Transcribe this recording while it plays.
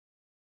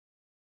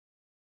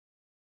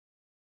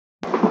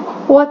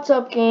What's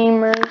up,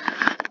 gamers?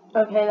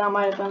 Okay, that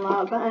might have been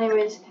loud, but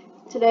anyways,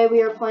 today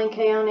we are playing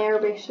Keyon,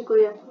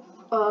 basically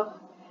a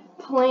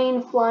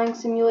plane flying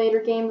simulator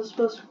game that's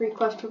supposed to be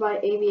requested by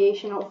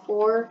Aviation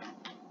 04.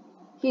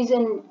 He's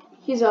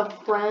a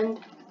friend,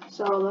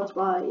 so that's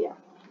why, yeah.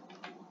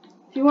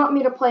 If you want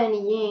me to play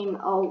any game,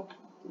 I'll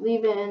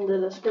leave it in the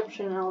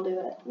description and I'll do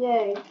it.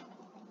 Yay.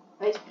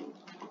 Ice cream.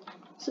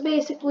 So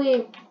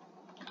basically,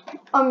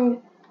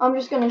 I'm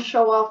just gonna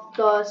show off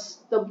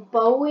the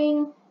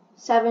Boeing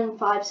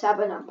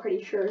 757, I'm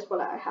pretty sure is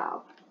what I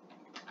have.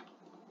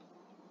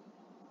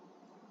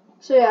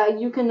 So yeah,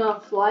 you can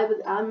fly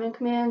with admin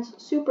commands,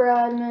 super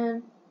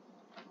admin.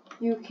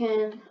 You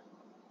can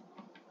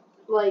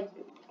like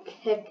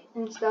kick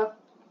and stuff.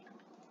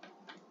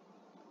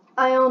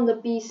 I own the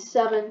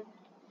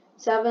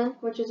B-77,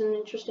 which is an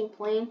interesting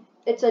plane.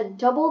 It's a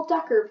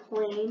double-decker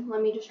plane.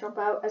 Let me just jump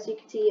out. As you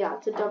can see, yeah,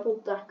 it's a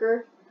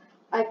double-decker.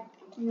 I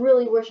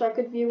really wish I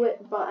could view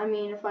it, but I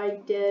mean, if I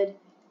did,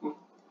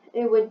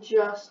 it would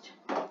just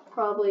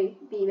probably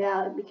be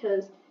bad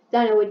because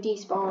then it would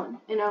despawn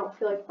and I don't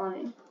feel like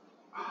running.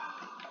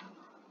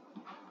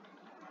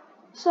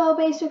 So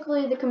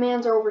basically the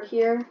commands are over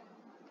here.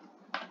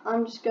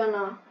 I'm just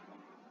gonna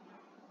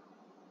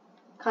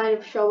kind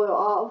of show it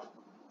off.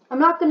 I'm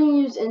not gonna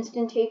use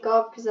instant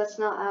takeoff because that's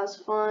not as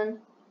fun.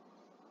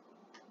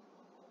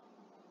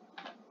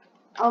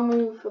 I'll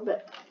move a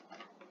bit.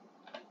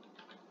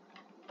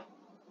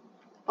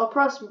 I'll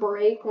press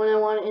brake when I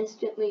want to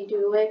instantly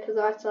do it, because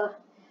that's a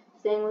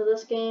thing with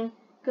this game.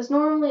 Because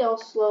normally I'll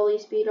slowly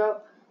speed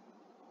up.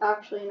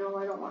 Actually, no,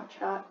 I don't want to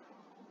chat.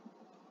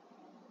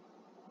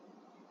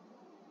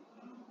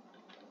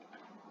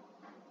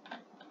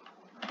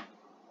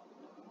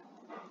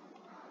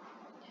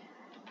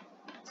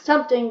 It's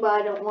tempting, but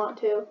I don't want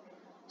to.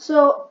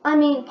 So, I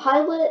mean,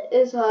 pilot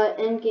is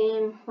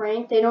in-game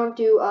rank. They don't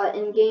do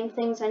in-game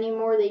things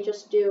anymore. They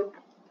just do.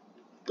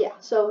 Yeah,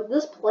 so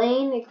this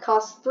plane, it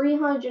costs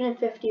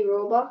 350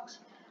 Robux,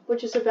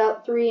 which is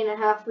about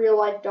 $3.5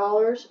 real-life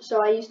dollars.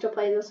 So I used to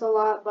play this a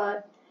lot,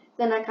 but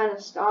then I kind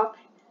of stopped.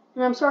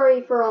 And I'm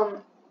sorry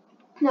for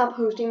not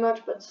posting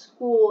much, but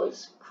school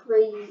is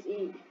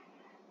crazy.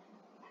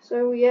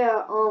 So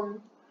yeah,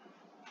 I'm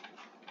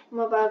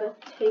about to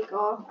take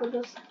off with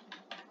this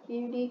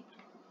beauty,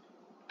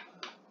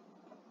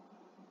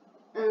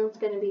 and it's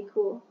gonna be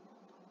cool.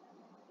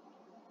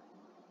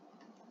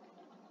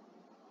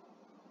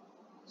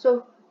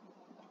 So,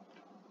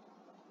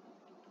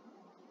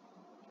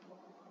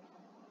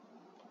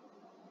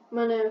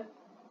 I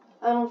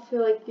don't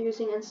feel like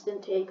using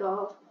instant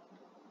takeoff.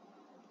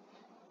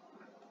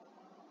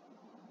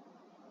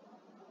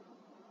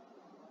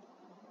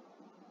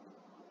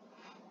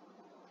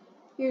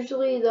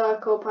 Usually the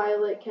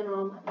co-pilot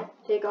can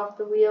take off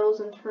the wheels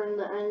and turn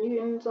the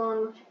engines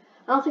on.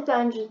 I don't think the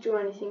engines do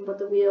anything, but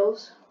the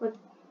wheels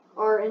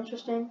are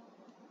interesting.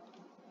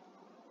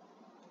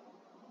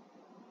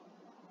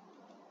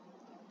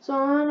 So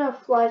I'm gonna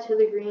fly to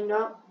the green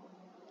dot.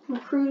 In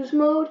cruise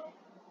mode,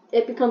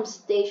 it becomes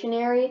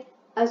stationary.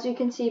 As you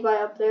can see by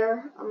up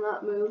there, I'm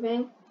not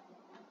moving.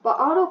 But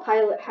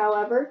autopilot,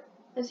 however,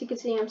 as you can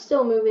see, I'm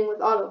still moving with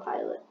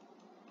autopilot.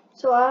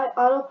 So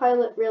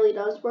autopilot really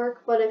does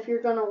work, but if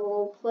you're gonna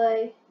role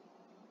play,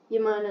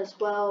 you might as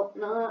well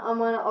not. I'm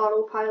gonna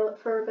autopilot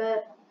for a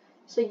bit,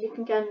 so you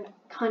can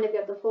kind of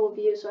get the full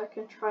view, so I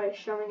can try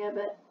showing a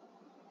bit.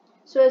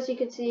 So as you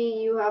can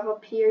see, you have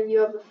up here, you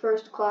have the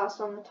first class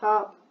on the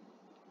top.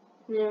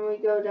 And then we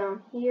go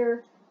down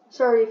here.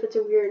 Sorry if it's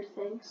a weird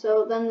thing.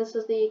 So then this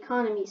is the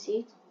economy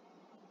seat,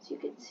 as you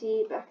can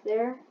see back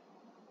there.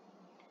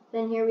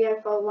 Then here we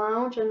have a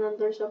lounge, and then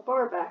there's a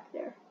bar back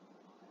there.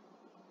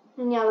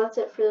 And yeah, that's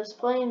it for this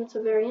plane. It's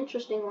a very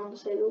interesting one, to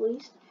say the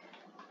least.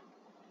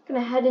 Gonna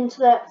head into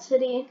that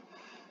city.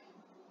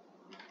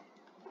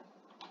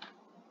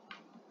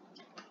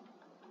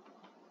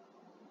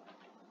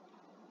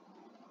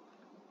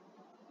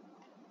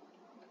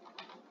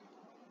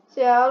 So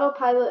yeah,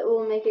 autopilot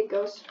will make it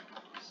go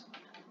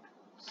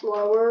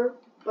slower,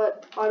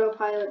 but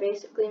autopilot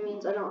basically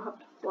means I don't have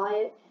to fly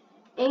it.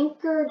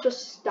 Anchor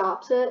just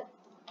stops it,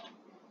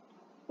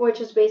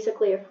 which is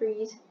basically a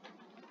freeze.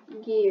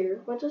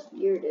 Gear, what does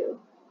gear do?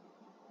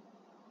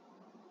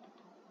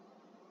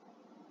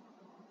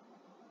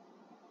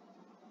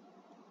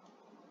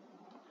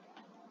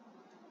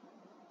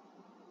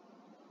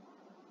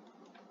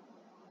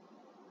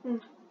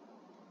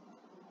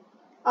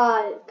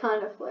 It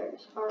kind of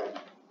flares. Alright.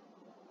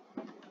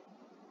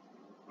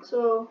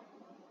 So,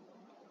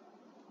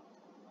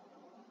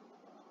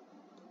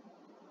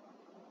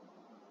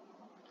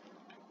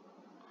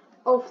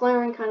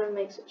 flaring kind of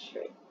makes it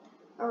straight.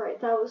 Alright,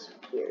 that was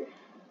weird.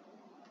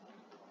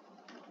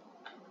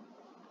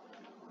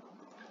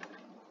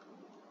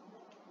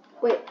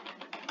 Wait.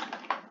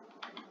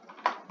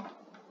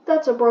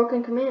 That's a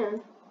broken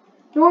command.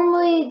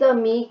 Normally the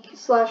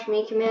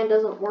me/me command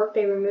doesn't work.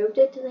 They removed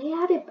it. Did they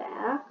add it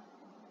back?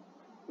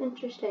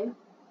 Interesting.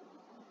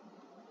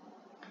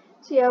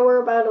 So yeah,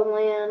 we're about to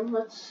land.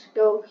 Let's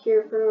go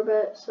here for a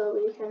bit so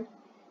we can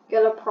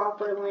get a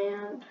proper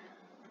land.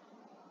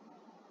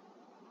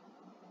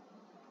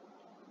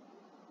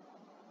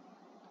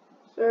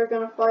 They're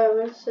gonna fly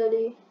over the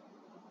city.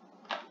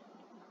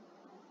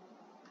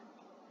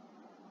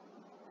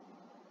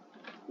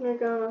 They're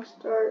gonna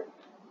start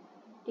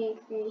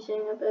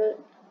decreasing a bit.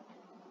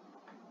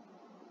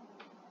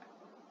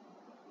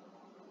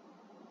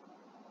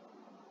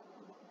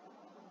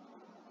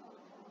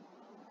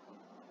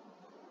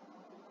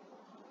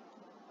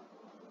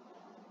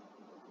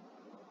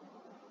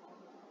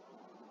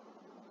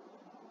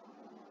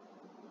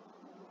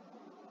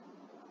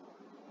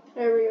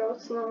 There we go,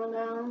 slowing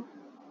down.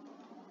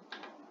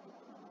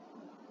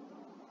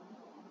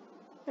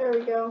 There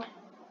we go.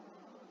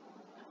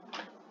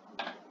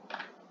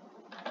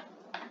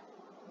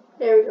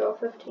 There we go,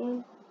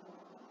 15.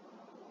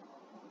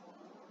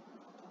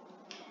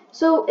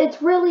 So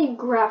it's really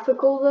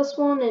graphical, this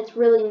one. It's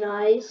really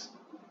nice.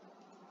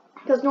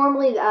 Because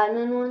normally the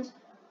admin ones,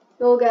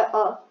 you'll get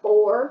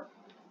 4.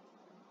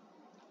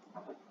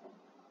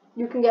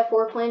 You can get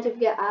 4 planes if you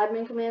get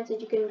admin commands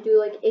that you can do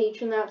like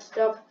H and that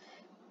stuff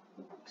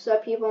so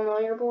that people know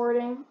you're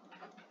boarding.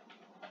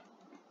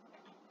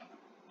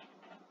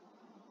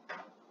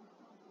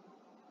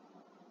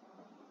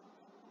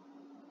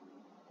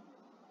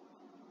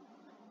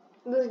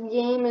 This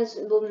game is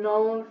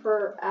known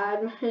for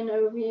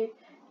admin abuse,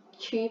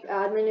 cheap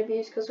admin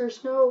abuse, because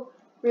there's no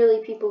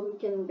really people who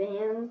can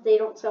ban. They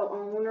don't sell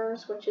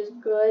owners, which is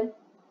good.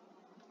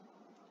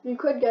 You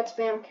could get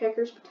spam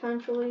kickers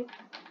potentially.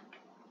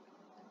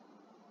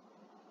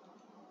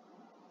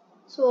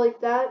 So like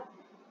that,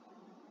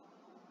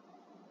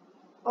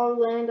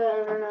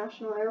 Orlando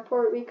International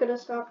Airport we could have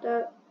stopped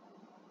at.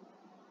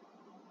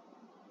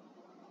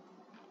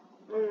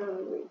 And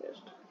then we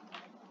just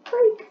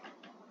break.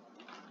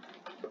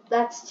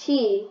 That's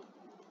T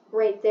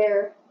right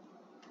there.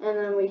 And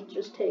then we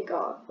just take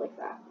off like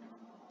that.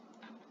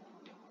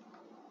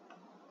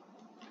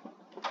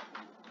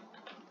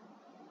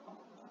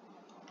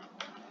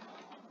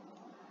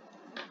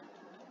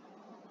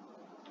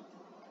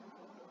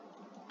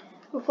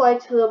 We'll fly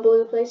to the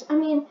blue place. I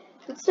mean,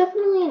 it's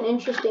definitely an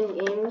interesting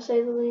game to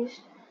say the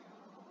least.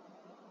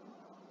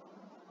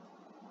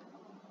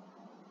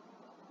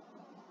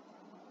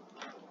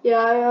 Yeah,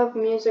 I have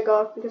music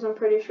off because I'm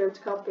pretty sure it's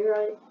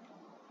copyright.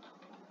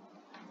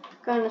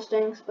 Kinda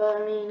stinks, but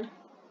I mean,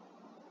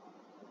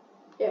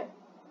 yeah.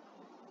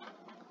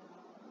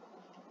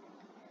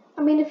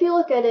 I mean, if you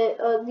look at it,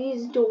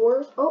 these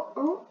doors,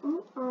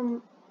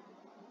 you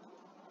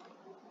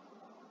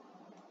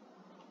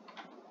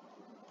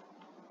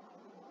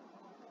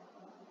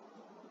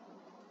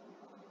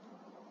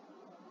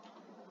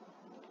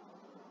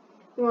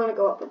want to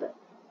go up a bit.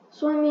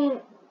 So, I mean,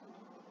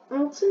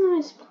 it's a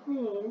nice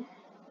plane.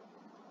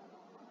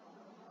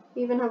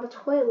 We even have a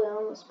toilet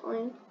on this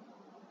plane.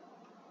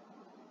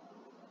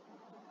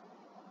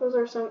 Those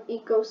are some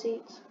eco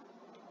seats.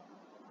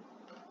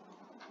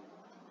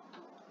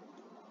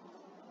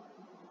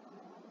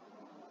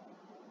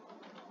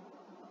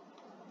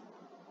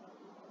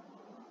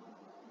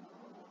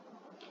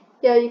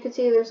 Yeah, you can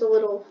see there's a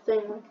little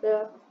thing like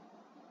that.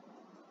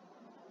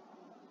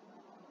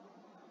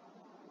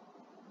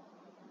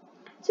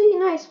 See,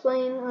 nice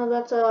plane.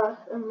 That's a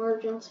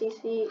emergency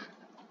seat.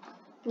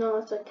 No,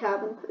 that's a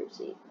cabin crew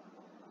seat.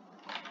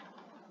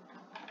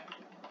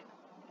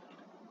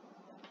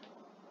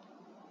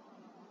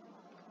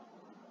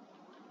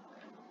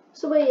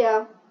 So, but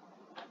yeah,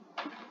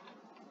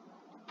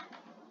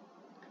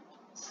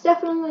 it's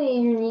definitely a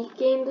unique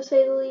game to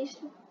say the least.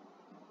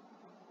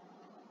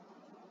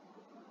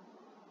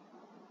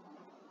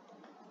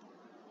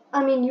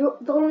 I mean,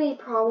 the only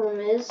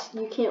problem is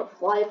you can't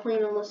fly a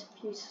plane unless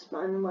if you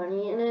spend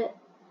money in it.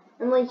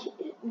 And like,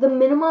 the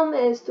minimum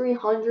is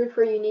 300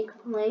 for a unique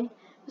plane.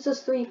 This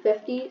is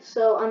 350,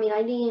 so I mean,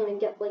 I didn't even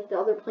get like the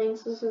other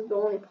planes. This is the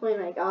only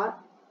plane I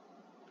got.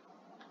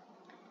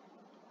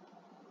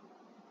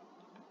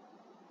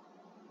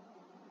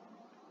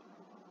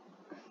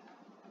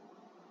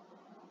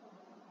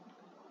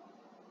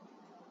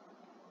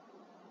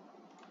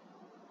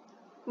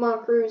 Come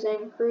on,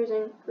 cruising,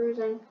 cruising,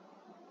 cruising.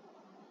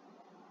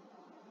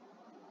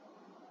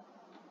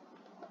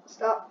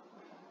 Stop.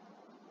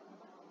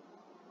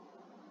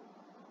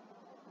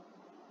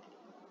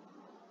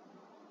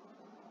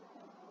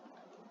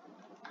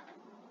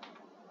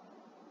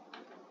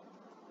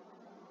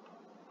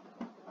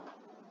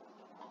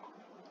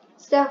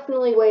 It's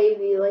definitely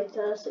wavy like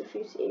this, if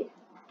you see.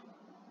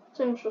 It's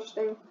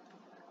interesting.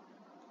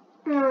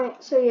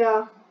 Alright, so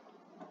yeah.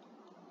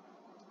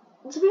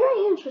 It's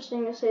very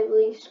interesting to say the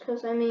least,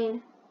 because I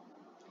mean,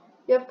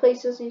 you have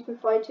places you can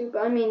fly to,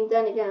 but I mean,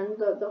 then again,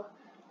 the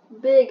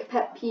big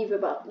pet peeve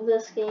about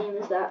this game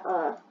is that,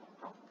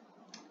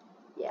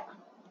 yeah.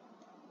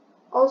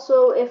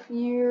 Also, if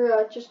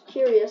you're just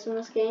curious in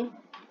this game,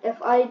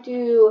 if I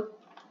do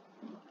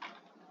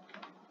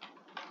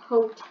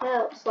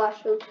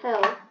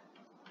hotel/hotel,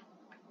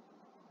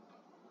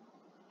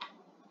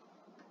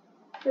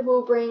 it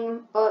will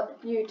bring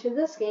you to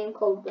this game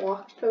called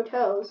Blocked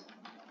Hotels,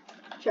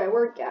 which I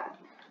work at.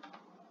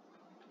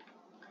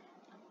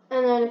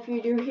 And then if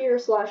you do here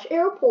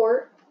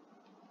 /airport,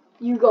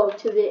 you go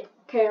to the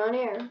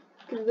Keyon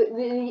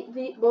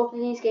Both of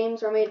these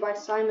games are made by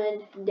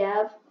Simon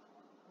Dev,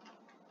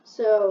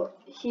 so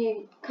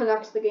he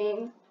connects the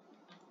game.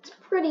 It's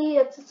pretty.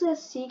 It's a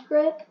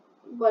secret,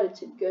 but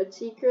it's a good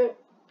secret.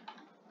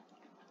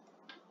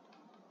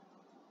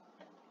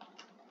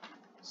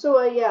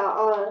 So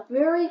yeah,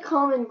 very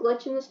common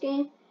glitch in this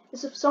game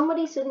is if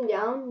somebody's sitting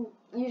down,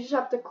 you just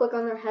have to click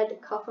on their head to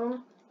cuff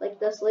them, like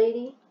this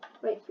lady.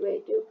 Wait,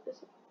 do this.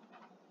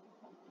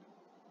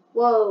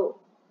 Whoa.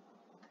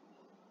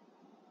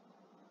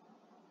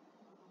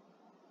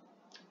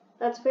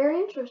 That's very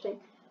interesting.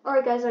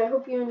 Alright guys, I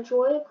hope you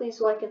enjoy. Please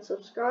like and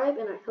subscribe,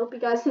 and I hope you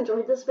guys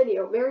enjoyed this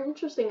video. Very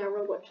interesting, I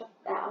really check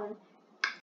that one.